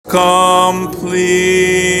complete.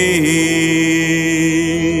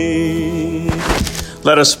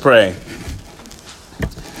 Let us pray.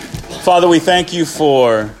 Father, we thank you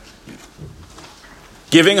for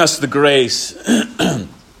giving us the grace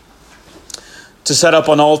to set up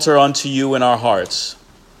an altar unto you in our hearts,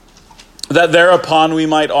 that thereupon we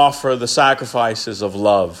might offer the sacrifices of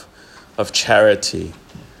love, of charity,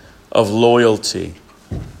 of loyalty,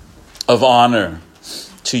 of honor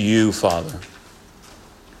to you, Father.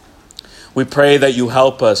 We pray that you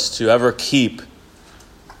help us to ever keep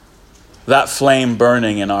that flame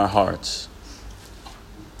burning in our hearts,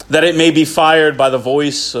 that it may be fired by the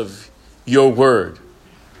voice of your word,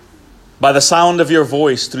 by the sound of your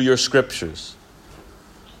voice through your scriptures,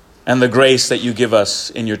 and the grace that you give us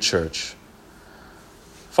in your church.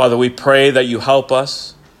 Father, we pray that you help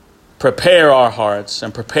us prepare our hearts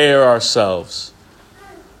and prepare ourselves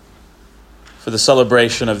for the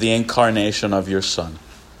celebration of the incarnation of your Son.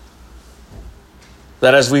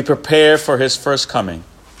 That as we prepare for his first coming,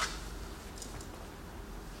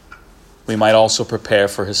 we might also prepare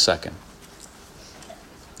for his second.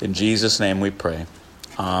 In Jesus' name we pray.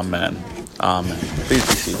 Amen. Amen. Please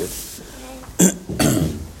be seated.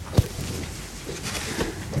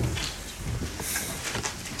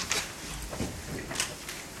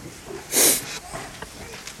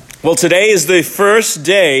 Well, today is the first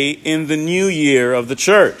day in the new year of the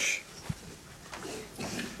church.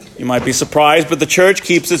 You might be surprised, but the church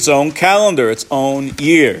keeps its own calendar, its own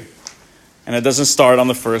year. And it doesn't start on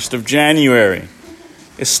the 1st of January.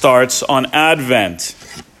 It starts on Advent.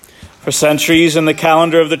 For centuries in the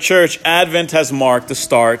calendar of the church, Advent has marked the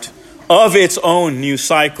start of its own new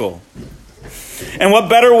cycle. And what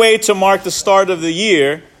better way to mark the start of the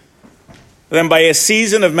year than by a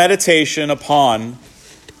season of meditation upon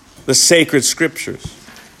the sacred scriptures?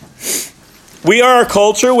 We are a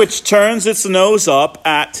culture which turns its nose up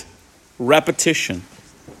at repetition,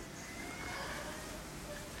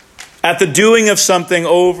 at the doing of something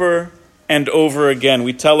over and over again.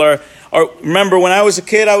 We tell remember when I was a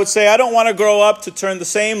kid, I would say, I don't want to grow up to turn the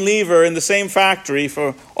same lever in the same factory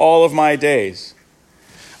for all of my days.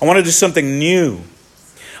 I want to do something new.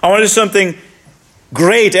 I want to do something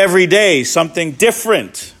great every day, something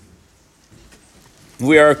different.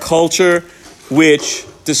 We are a culture which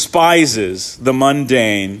despises the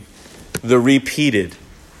mundane, the repeated.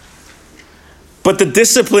 But the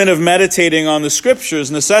discipline of meditating on the scriptures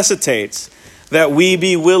necessitates that we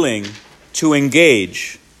be willing to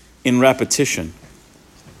engage in repetition.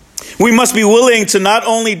 We must be willing to not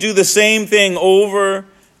only do the same thing over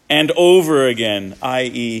and over again,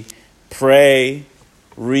 i.e., pray,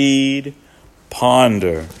 read,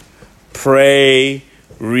 ponder. Pray,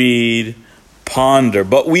 read, ponder.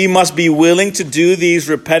 But we must be willing to do these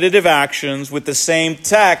repetitive actions with the same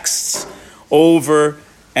texts over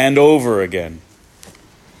and over again.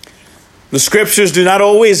 The scriptures do not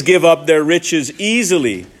always give up their riches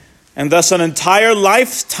easily, and thus an entire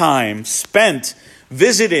lifetime spent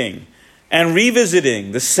visiting and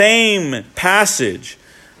revisiting the same passage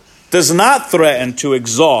does not threaten to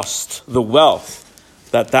exhaust the wealth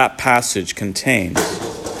that passage contains.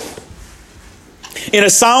 In a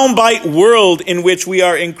soundbite world in which we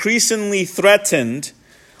are increasingly threatened,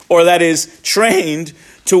 or that is trained,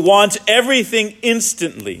 to want everything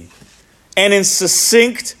instantly and in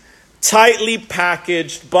succinct, tightly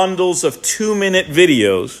packaged bundles of 2-minute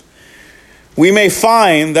videos, we may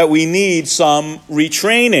find that we need some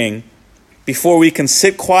retraining before we can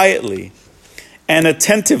sit quietly and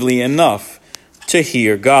attentively enough to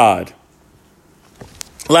hear God.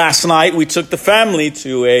 Last night, we took the family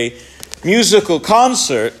to a musical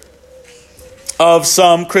concert of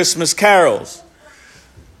some Christmas carols.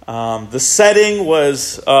 The setting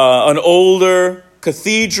was an older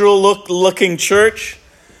cathedral-looking church.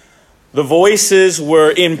 The voices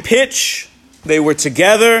were in pitch. They were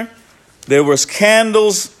together. There was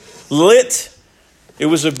candles lit. It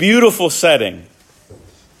was a beautiful setting.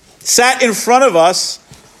 Sat in front of us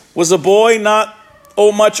was a boy not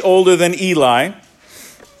much older than Eli.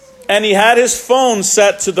 And he had his phone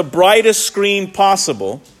set to the brightest screen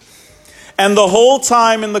possible. And the whole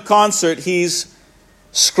time in the concert, he's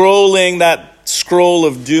scrolling that scroll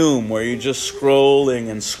of doom where you're just scrolling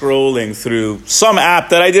and scrolling through some app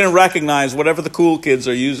that I didn't recognize, whatever the cool kids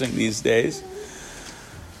are using these days.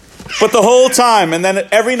 But the whole time, and then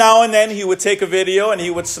every now and then he would take a video and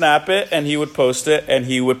he would snap it and he would post it and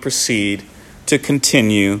he would proceed to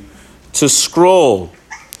continue to scroll.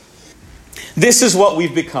 This is what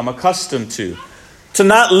we've become accustomed to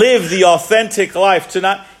not live the authentic life,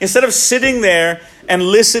 instead of sitting there and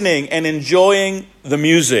listening and enjoying the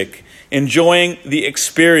music, enjoying the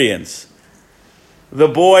experience. The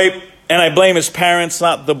boy, and I blame his parents,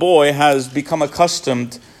 not the boy, has become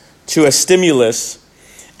accustomed to a stimulus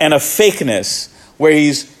and a fakeness where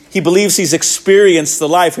he believes he's experienced the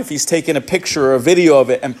life if he's taken a picture or a video of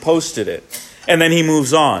it and posted it. And then he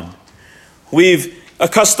moves on. We've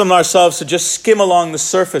accustomed ourselves to just skim along the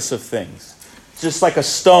surface of things. Just like a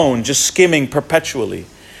stone, just skimming perpetually.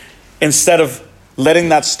 Instead of letting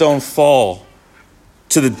that stone fall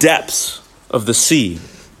to the depths of the sea.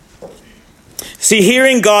 See,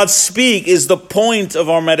 hearing God speak is the point of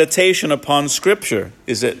our meditation upon Scripture,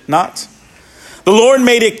 is it not? The Lord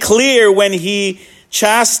made it clear when he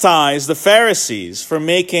chastised the Pharisees for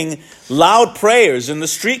making loud prayers in the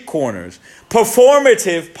street corners.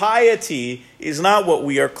 Performative piety is not what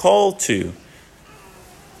we are called to.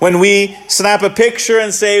 When we snap a picture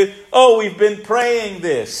and say, oh, we've been praying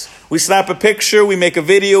this. We snap a picture, we make a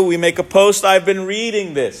video, we make a post, I've been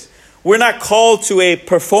reading this. We're not called to a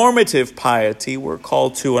performative piety. We're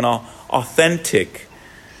called to an authentic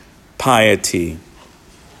piety.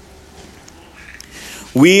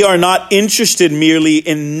 We are not interested merely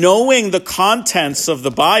in knowing the contents of the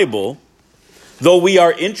Bible, though we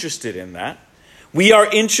are interested in that. We are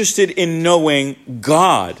interested in knowing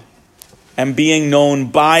God and being known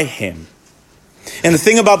by him. And the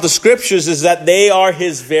thing about the Scriptures is that they are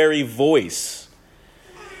his very voice.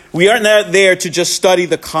 We aren't there to just study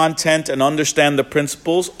the content and understand the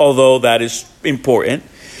principles, although that is important.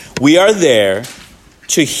 We are there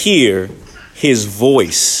to hear his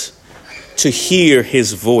voice. To hear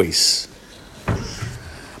his voice.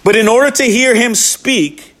 But in order to hear him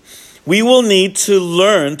speak, we will need to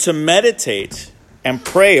learn to meditate and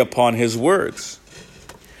pray upon his words.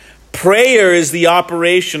 Prayer is the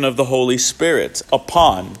operation of the Holy Spirit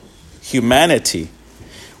upon humanity,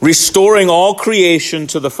 restoring all creation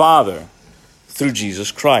to the Father through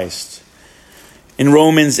Jesus Christ. In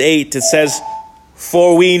Romans 8 it says,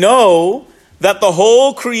 "For we know that the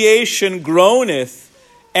whole creation groaneth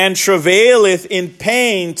and travaileth in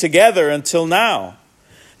pain together until now.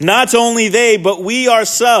 Not only they, but we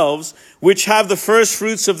ourselves, which have the first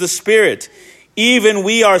fruits of the Spirit, even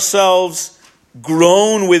we ourselves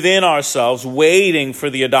groan within ourselves, waiting for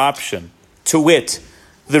the adoption, to wit,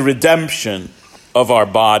 the redemption of our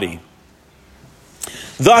body."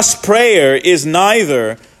 Thus, prayer is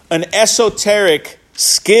neither an esoteric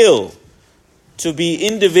skill to be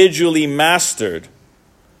individually mastered,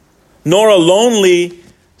 nor a lonely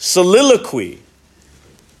soliloquy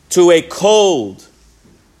to a cold,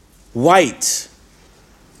 white,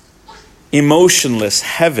 emotionless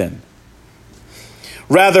heaven.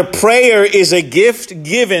 Rather, prayer is a gift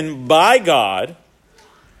given by God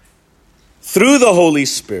through the Holy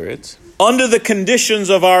Spirit under the conditions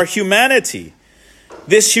of our humanity.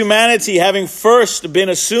 This humanity having first been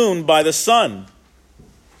assumed by the Son,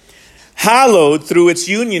 hallowed through its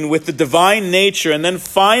union with the divine nature, and then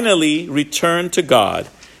finally returned to God,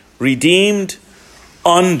 redeemed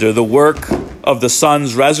under the work of the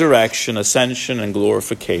Son's resurrection, ascension, and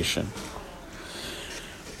glorification.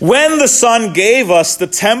 When the Son gave us the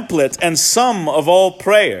template and sum of all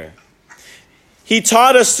prayer, he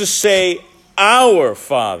taught us to say, "Our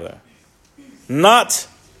Father," not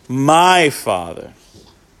 "my Father."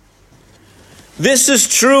 This is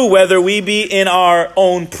true whether we be in our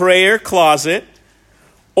own prayer closet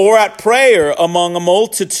or at prayer among a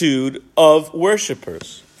multitude of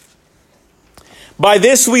worshipers. By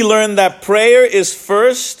this we learn that prayer is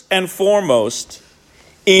first and foremost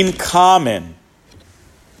in common.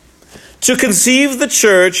 To conceive the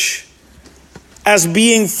church as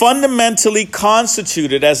being fundamentally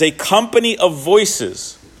constituted as a company of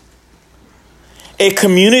voices, a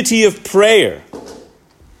community of prayer,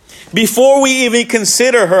 before we even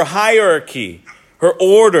consider her hierarchy, her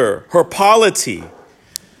order, her polity,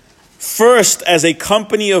 first as a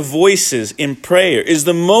company of voices in prayer is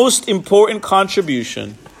the most important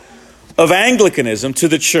contribution of Anglicanism to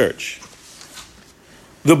the church.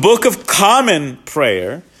 The Book of Common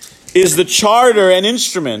Prayer is the charter and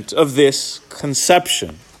instrument of this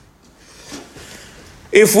conception.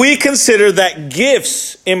 If we consider that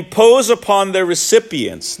gifts impose upon their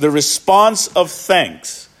recipients the response of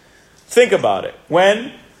thanks, think about it.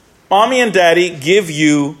 When mommy and daddy give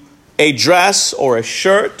you a dress or a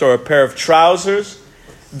shirt or a pair of trousers,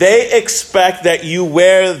 they expect that you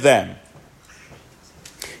wear them.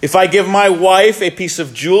 If I give my wife a piece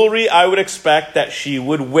of jewelry, I would expect that she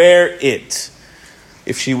would wear it.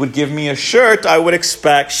 If she would give me a shirt,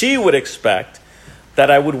 she would expect that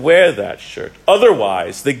I would wear that shirt.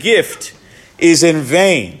 Otherwise, the gift is in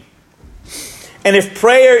vain. And if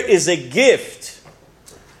prayer is a gift,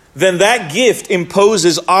 then that gift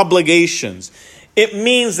imposes obligations. It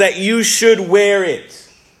means that you should wear it,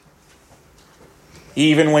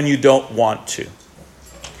 even when you don't want to,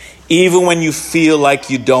 even when you feel like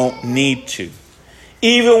you don't need to,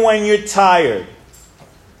 even when you're tired.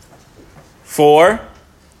 For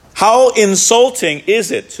how insulting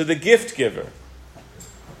is it to the gift giver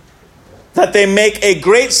that they make a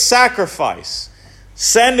great sacrifice,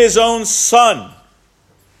 send his own son,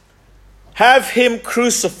 have him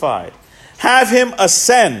crucified, have him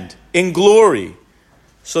ascend in glory,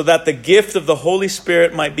 so that the gift of the Holy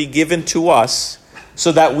Spirit might be given to us,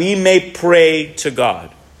 so that we may pray to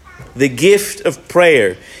God. The gift of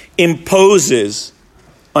prayer imposes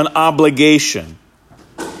an obligation.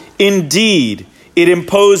 Indeed, it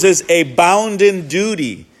imposes a bounden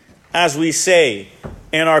duty, as we say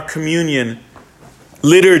in our communion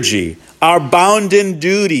liturgy, our bounden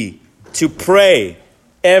duty to pray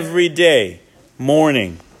every day,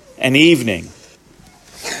 morning and evening.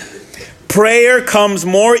 Prayer comes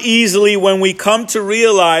more easily when we come to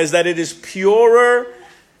realize that it is purer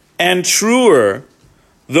and truer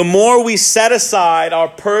the more we set aside our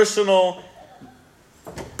personal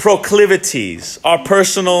proclivities, our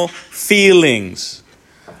personal feelings,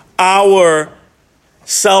 our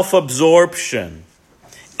self-absorption,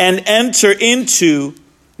 and enter into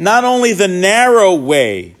not only the narrow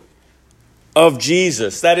way of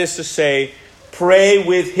Jesus, that is to say, pray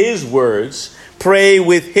with his words, pray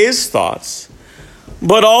with his thoughts,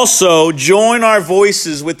 but also join our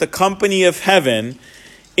voices with the company of heaven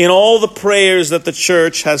in all the prayers that the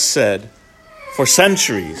church has said for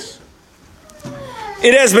centuries.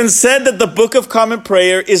 It has been said that the Book of Common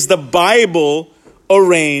Prayer is the Bible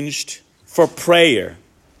arranged for prayer.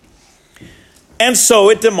 And so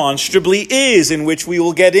it demonstrably is, in which we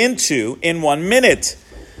will get into in 1 minute,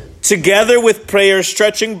 together with prayer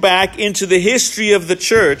stretching back into the history of the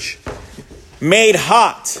church, made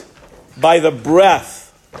hot by the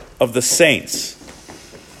breath of the saints.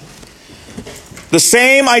 The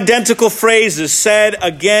same identical phrases said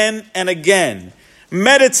again and again,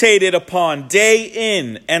 meditated upon day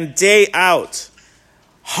in and day out.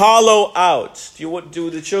 Hollow out. Do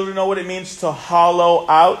the children know what it means to hollow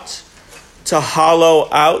out? To hollow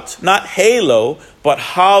out. Not halo, but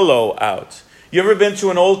hollow out. You ever been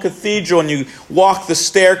to an old cathedral and you walk the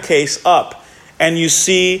staircase up and you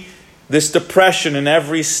see this depression in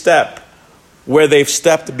every step where they've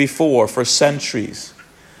stepped before for centuries?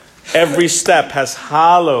 Every step has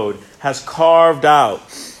hollowed, has carved out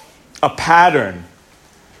a pattern.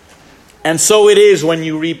 And so it is when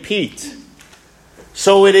you repeat.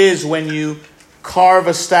 So it is when you carve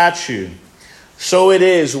a statue. So it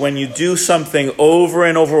is when you do something over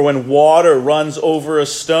and over. When water runs over a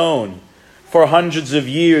stone for hundreds of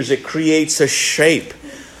years, it creates a shape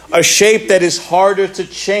that is harder to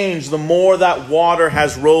change the more that water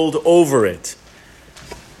has rolled over it.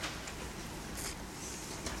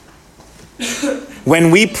 When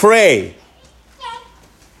we pray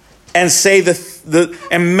and say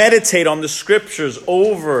and meditate on the scriptures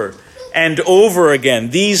over and over again,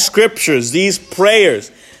 these scriptures, these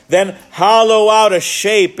prayers, then hollow out a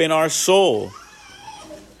shape in our soul.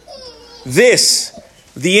 This,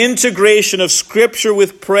 the integration of scripture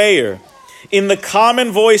with prayer, in the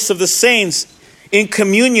common voice of the saints, in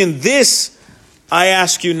communion, this I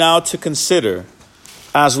ask you now to consider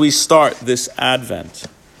as we start this Advent.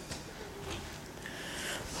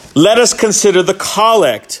 Let us consider the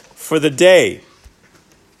collect for the day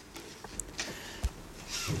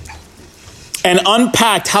and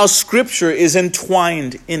unpack how Scripture is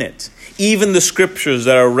entwined in it, even the Scriptures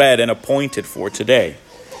that are read and appointed for today.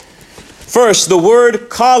 First, the word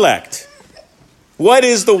collect. What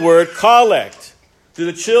is the word collect? Do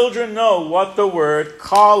the children know what the word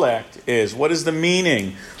collect is? What is the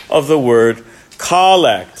meaning of the word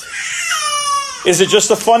collect? Is it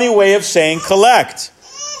just a funny way of saying collect?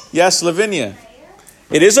 Yes, Lavinia.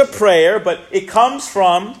 It is a prayer, but it comes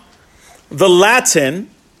from the Latin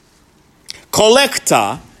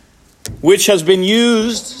collecta, which has been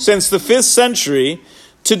used since the 5th century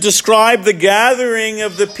to describe the gathering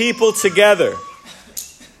of the people together.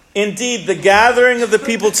 Indeed, the gathering of the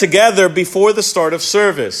people together before the start of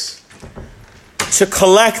service. To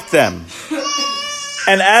collect them.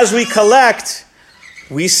 And as we collect,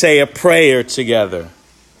 we say a prayer together.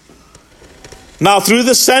 Now, through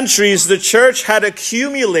the centuries, the church had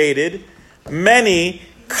accumulated many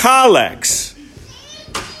collects.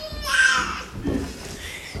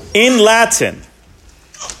 In Latin.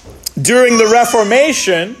 During the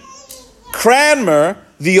Reformation, Cranmer,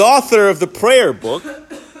 the author of the prayer book,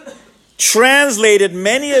 translated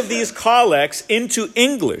many of these collects into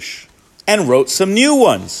English and wrote some new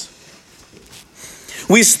ones.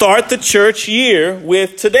 We start the church year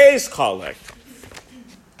with today's collect.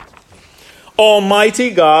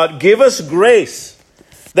 Almighty God, give us grace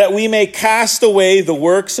that we may cast away the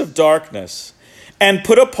works of darkness and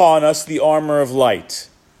put upon us the armor of light.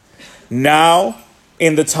 Now,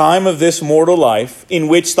 in the time of this mortal life, in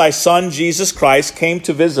which thy Son Jesus Christ came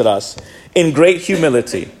to visit us in great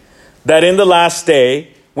humility, that in the last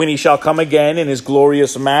day, when he shall come again in his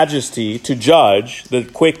glorious majesty to judge the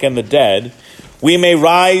quick and the dead, we may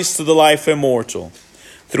rise to the life immortal,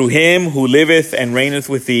 through him who liveth and reigneth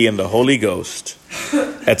with thee in the Holy Ghost,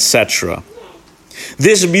 etc.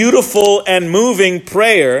 This beautiful and moving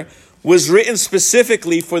prayer was written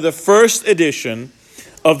specifically for the first edition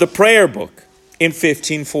of the prayer book in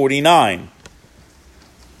 1549.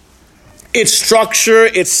 Its structure,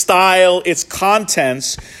 its style, its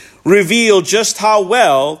contents reveal just how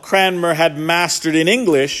well Cranmer had mastered in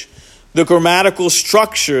English the grammatical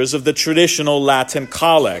structures of the traditional Latin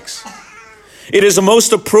collects. It is a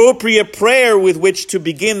most appropriate prayer with which to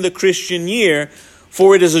begin the Christian year,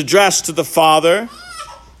 for it is addressed to the Father,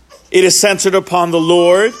 it is centered upon the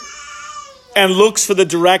Lord, and looks for the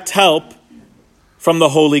direct help from the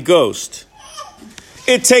Holy Ghost.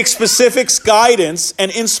 It takes specific guidance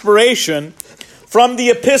and inspiration from the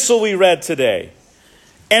epistle we read today,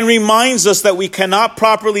 and reminds us that we cannot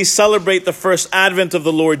properly celebrate the first advent of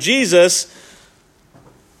the Lord Jesus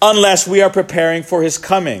unless we are preparing for his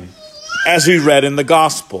coming, as we read in the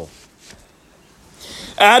gospel.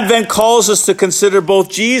 Advent calls us to consider both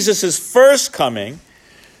Jesus' first coming,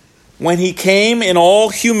 when he came in all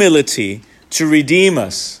humility to redeem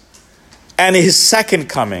us, and his second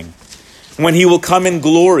coming, when he will come in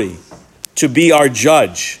glory to be our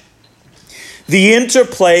judge. The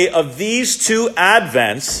interplay of these two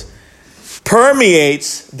advents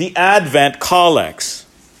permeates the Advent collects.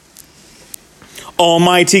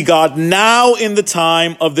 Almighty God, now in the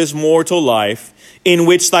time of this mortal life, in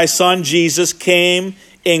which thy Son Jesus came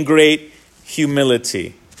in great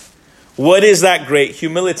humility. What is that great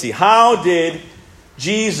humility? How did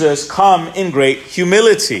Jesus come in great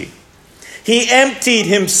humility? He emptied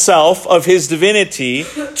himself of his divinity,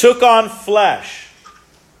 took on flesh.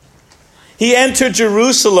 He entered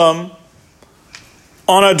Jerusalem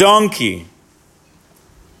on a donkey,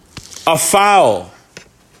 a foal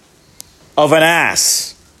of an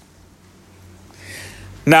ass.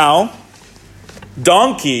 Now,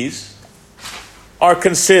 donkeys are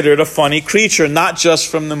considered a funny creature, not just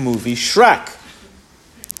from the movie Shrek.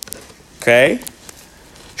 Okay?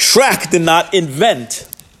 Shrek did not invent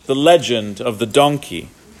the legend of the donkey.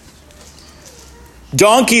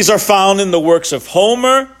 Donkeys are found in the works of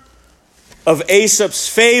Homer, of Aesop's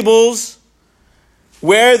fables,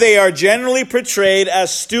 where they are generally portrayed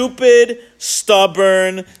as stupid,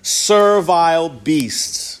 stubborn, servile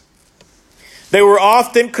beasts. They were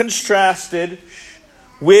often contrasted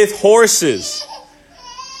with horses,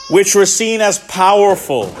 which were seen as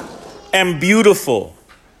powerful and beautiful.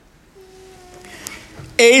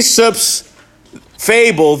 Aesop's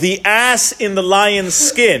fable, The Ass in the Lion's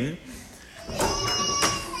Skin,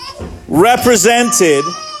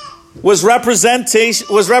 was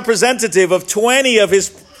representative of 20 of his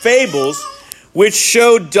fables, which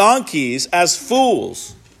showed donkeys as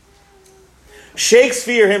fools.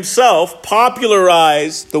 Shakespeare himself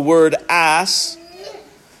popularized the word ass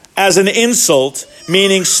as an insult,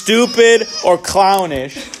 meaning stupid or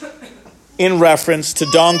clownish, in reference to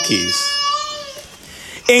donkeys.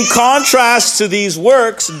 In contrast to these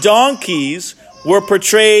works, donkeys were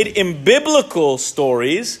portrayed in biblical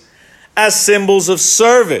stories as symbols of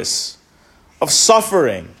service, of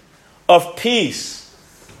suffering, of peace,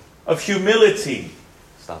 of humility.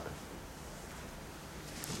 Stop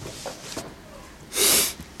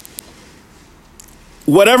it.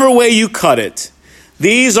 Whatever way you cut it,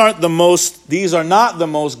 these are not the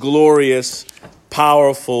most glorious,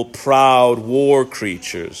 powerful, proud war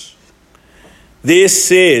creatures.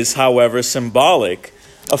 This is, however, symbolic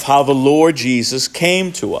of how the Lord Jesus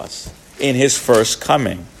came to us in his first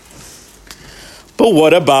coming. But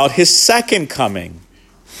what about his second coming?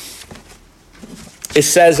 It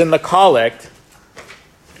says in the collect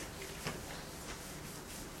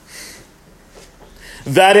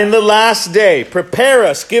that in the last day, prepare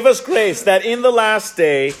us, give us grace, that in the last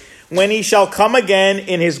day, when he shall come again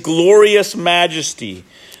in his glorious majesty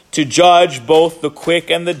to judge both the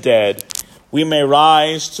quick and the dead, we may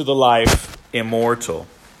rise to the life immortal.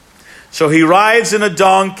 So he rides in a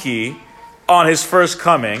donkey on his first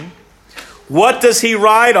coming. What does he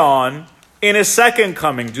ride on in his second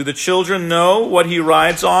coming? Do the children know what he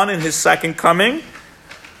rides on in his second coming?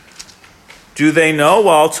 Do they know?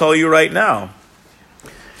 Well, I'll tell you right now.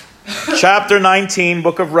 Chapter 19,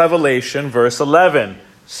 book of Revelation, verse 11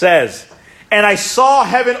 says, "And I saw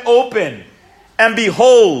heaven open, and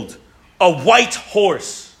behold, a white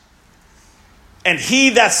horse. And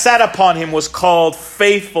he that sat upon him was called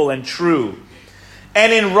Faithful and True.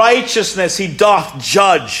 And in righteousness he doth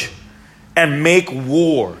judge and make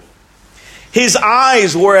war. His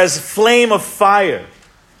eyes were as flame of fire,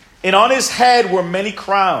 and on his head were many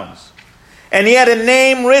crowns. And he had a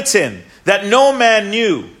name written that no man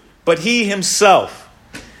knew but he himself.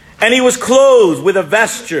 And he was clothed with a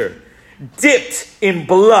vesture dipped in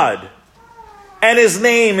blood. And his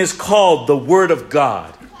name is called the Word of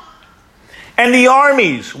God. And the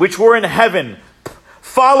armies which were in heaven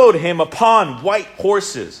followed him upon white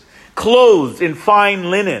horses, clothed in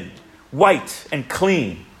fine linen, white and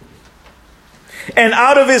clean. And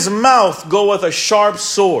out of his mouth goeth a sharp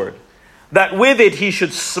sword, that with it he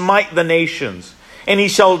should smite the nations, and he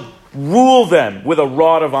shall rule them with a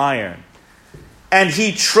rod of iron. And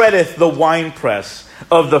he treadeth the winepress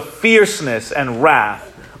of the fierceness and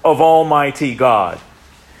wrath of Almighty God.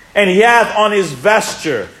 And he hath on his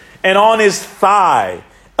vesture and on his thigh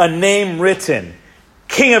a name written,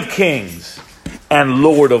 King of Kings and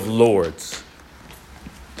Lord of Lords."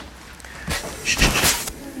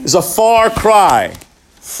 It's a far cry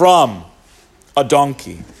from a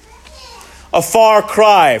donkey. A far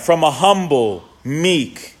cry from a humble,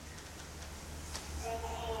 meek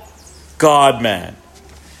God-man.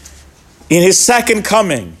 In his second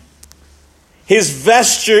coming, his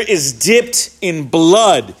vesture is dipped in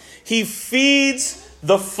blood. He feeds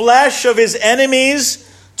the flesh of his enemies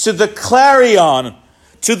to the clarion,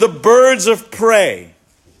 to the birds of prey.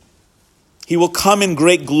 He will come in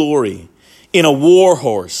great glory, in a war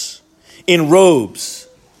horse, in robes,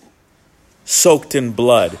 soaked in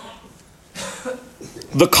blood.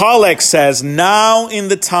 The collect says, "Now in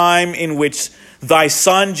the time in which thy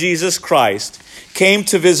Son Jesus Christ came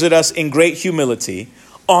to visit us in great humility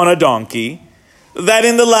on a donkey, that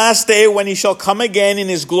in the last day when he shall come again in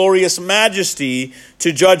his glorious majesty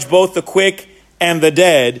to judge both the quick and the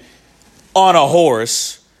dead on a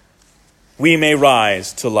horse, we may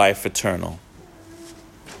rise to life eternal."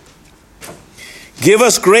 Give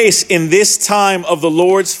us grace in this time of the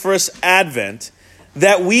Lord's first advent,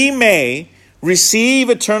 that we may receive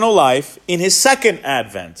eternal life in his second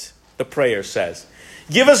advent, the prayer says.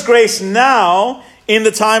 Give us grace now in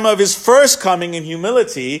the time of his first coming in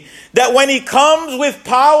humility, that when he comes with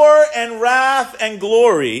power and wrath and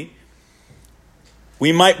glory,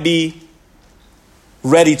 we might be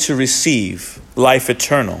ready to receive life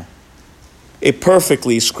eternal. A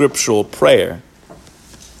perfectly scriptural prayer.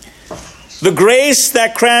 The grace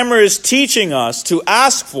that Cranmer is teaching us to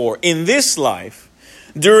ask for in this life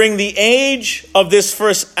during the age of this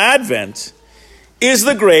first advent is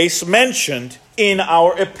the grace mentioned in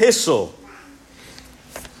our epistle.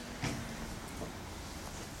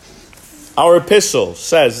 Our epistle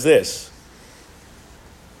says this: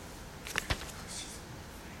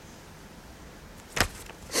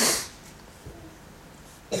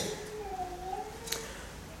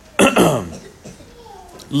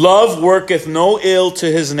 "Love worketh no ill to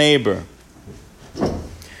his neighbor.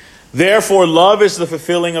 Therefore love is the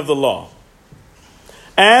fulfilling of the law.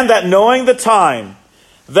 And that knowing the time,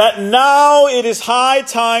 that now it is high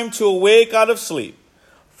time to awake out of sleep,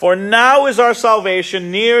 for now is our salvation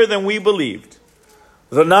nearer than we believed.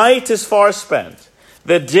 The night is far spent,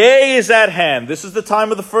 the day is at hand." This is the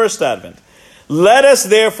time of the first advent. "Let us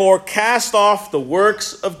therefore cast off the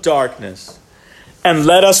works of darkness, and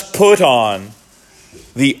let us put on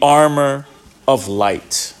the armor of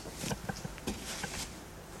light."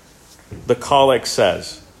 The collect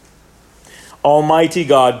says, "Almighty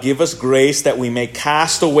God, give us grace that we may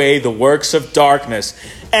cast away the works of darkness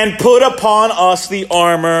and put upon us the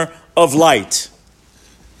armor of light."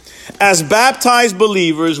 As baptized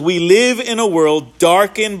believers, we live in a world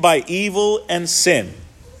darkened by evil and sin.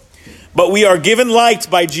 But we are given light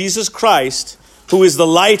by Jesus Christ, who is the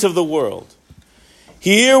light of the world.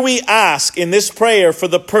 Here we ask in this prayer for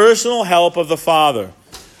the personal help of the Father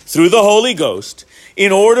through the Holy Ghost,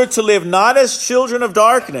 in order to live not as children of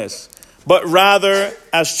darkness, but rather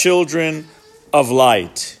as children of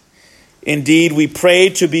light. Indeed, we pray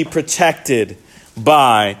to be protected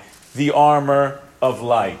by the armor of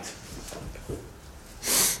light.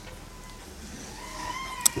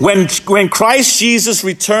 When Christ Jesus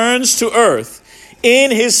returns to earth in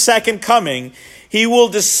his second coming, he will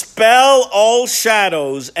dispel all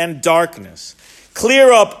shadows and darkness,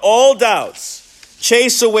 clear up all doubts,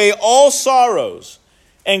 chase away all sorrows,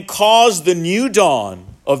 and cause the new dawn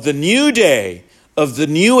of the new day of the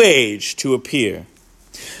new age to appear.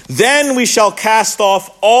 Then we shall cast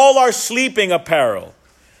off all our sleeping apparel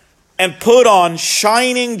and put on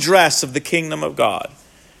shining dress of the kingdom of God,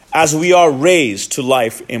 as we are raised to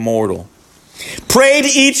life immortal. Prayed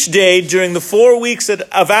each day during the 4 weeks of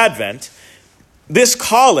Advent, this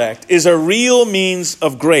collect is a real means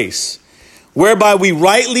of grace, whereby we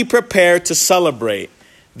rightly prepare to celebrate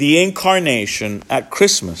the incarnation at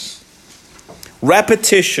Christmas.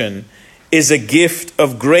 Repetition is a gift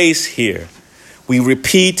of grace here. We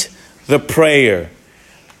repeat the prayer.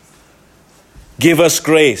 Give us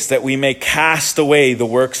grace that we may cast away the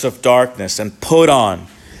works of darkness and put on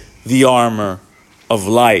the armor of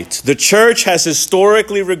light. The church has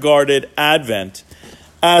historically regarded Advent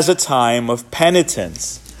as a time of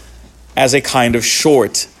penitence, as a kind of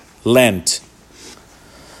short Lent.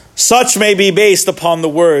 Such may be based upon the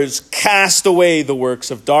words, cast away the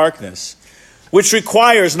works of darkness, which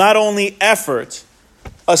requires not only effort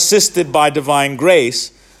assisted by divine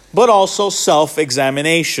grace, but also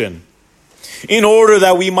self-examination, in order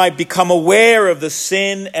that we might become aware of the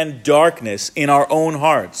sin and darkness in our own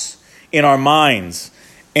hearts, in our minds,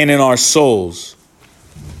 and in our souls.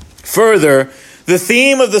 Further, the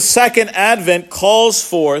theme of the second Advent calls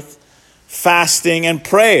forth fasting and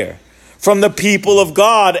prayer from the people of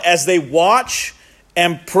God as they watch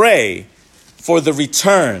and pray for the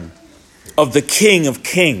return of the King of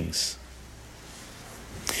Kings.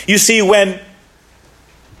 You see, when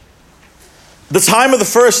the time of the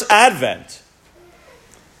first Advent,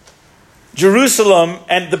 Jerusalem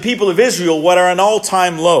and the people of Israel were at an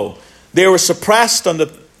all-time low. They were suppressed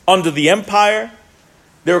under the empire.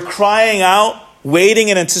 They were crying out, waiting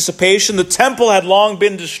in anticipation. The temple had long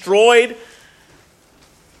been destroyed.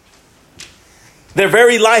 Their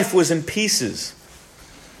very life was in pieces.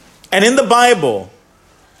 And in the Bible,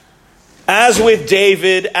 as with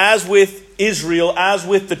David, as with Israel, as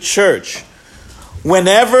with the church,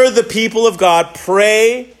 whenever the people of God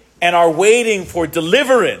pray and are waiting for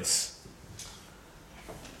deliverance,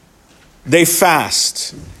 they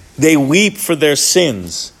fast, they weep for their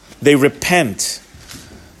sins, they repent,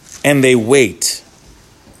 and they wait.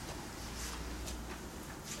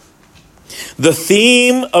 The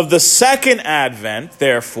theme of the second Advent,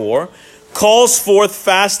 therefore, calls forth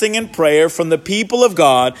fasting and prayer from the people of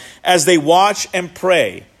God as they watch and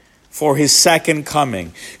pray for his second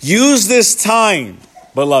coming. Use this time,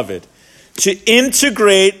 beloved, to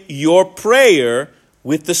integrate your prayer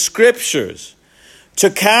with the scriptures, to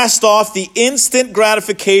cast off the instant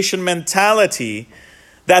gratification mentality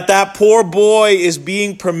that poor boy is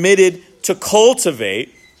being permitted to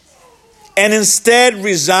cultivate, and instead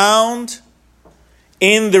resound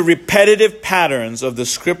in the repetitive patterns of the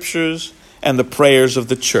scriptures and the prayers of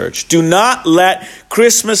the church. Do not let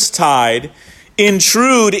Christmastide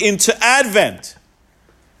intrude into Advent.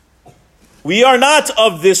 We are not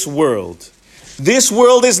of this world. This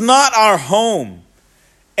world is not our home,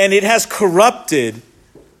 and it has corrupted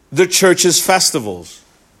the church's festivals.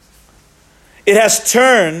 It has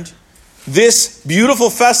turned this beautiful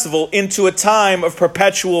festival into a time of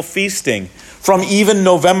perpetual feasting from even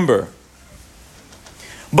November.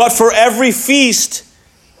 But for every feast,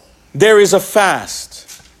 there is a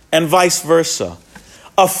fast, and vice versa.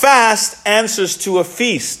 A fast answers to a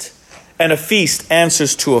feast, and a feast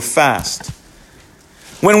answers to a fast.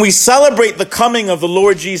 When we celebrate the coming of the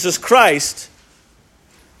Lord Jesus Christ,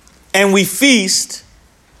 and we feast,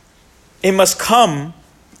 it must come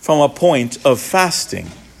from a point of fasting.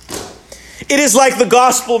 It is like the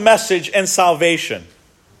gospel message and salvation.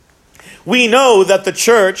 We know that the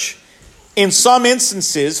church, in some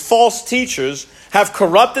instances, false teachers have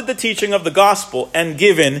corrupted the teaching of the gospel and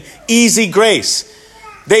given easy grace.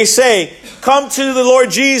 They say, come to the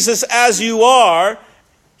Lord Jesus as you are.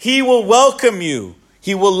 He will welcome you.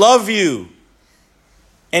 He will love you.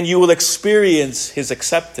 And you will experience his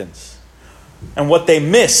acceptance. And what they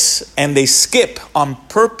miss and they skip on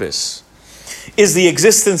purpose is the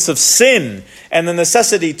existence of sin and the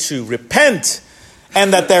necessity to repent,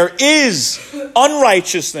 and that there is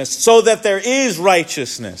unrighteousness so that there is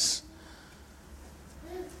righteousness.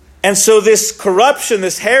 And so this corruption,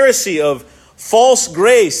 this heresy of false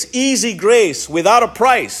grace, easy grace without a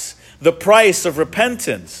price, the price of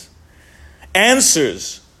repentance,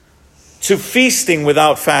 answers to feasting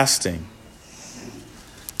without fasting.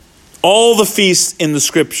 All the feasts in the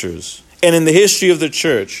scriptures and in the history of the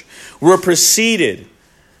church were preceded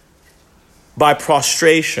by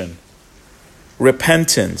prostration,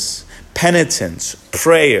 repentance, penitence,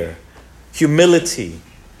 prayer, humility,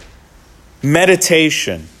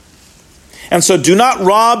 meditation. And so do not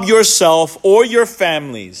rob yourself or your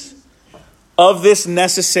families of this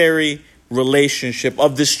necessary relationship,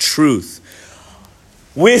 of this truth.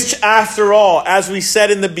 which after all, as we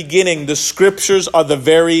said in the beginning, the scriptures are the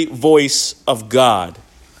very voice of God.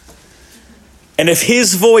 And if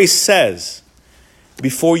his voice says,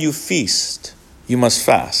 before you feast, you must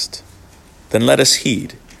fast, then let us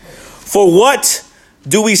heed. For what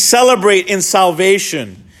do we celebrate in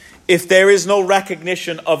salvation if there is no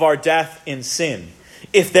recognition of our death in sin?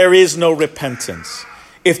 If there is no repentance?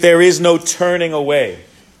 If there is no turning away?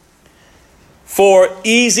 For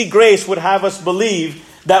easy grace would have us believe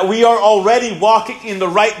that we are already walking in the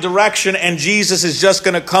right direction and Jesus is just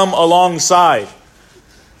going to come alongside.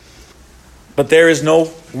 But there is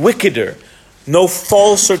no wickeder, no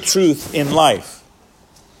falser truth in life.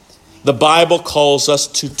 The Bible calls us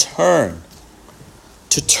to turn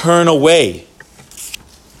away.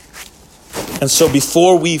 And so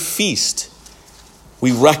before we feast,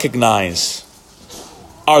 we recognize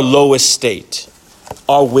our low estate,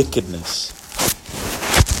 our wickedness.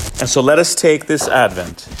 And so let us take this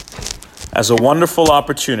Advent as a wonderful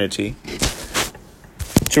opportunity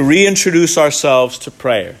to reintroduce ourselves to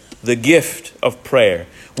prayer, the gift of prayer,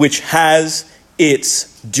 which has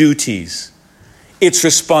its duties, its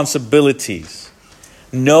responsibilities.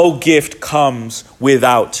 No gift comes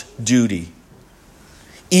without duty.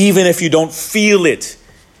 Even if you don't feel it,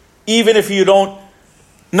 even if you don't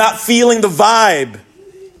not feeling the vibe,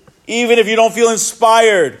 even if you don't feel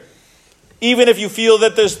inspired, even if you feel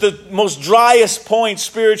that there's the most driest point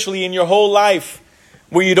spiritually in your whole life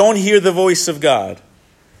where you don't hear the voice of God,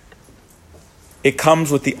 it comes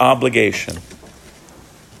with the obligation.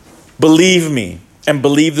 Believe me and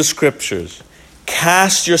believe the scriptures.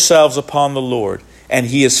 Cast yourselves upon the Lord, and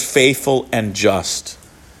he is faithful and just.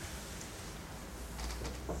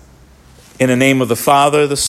 In the name of the Father, the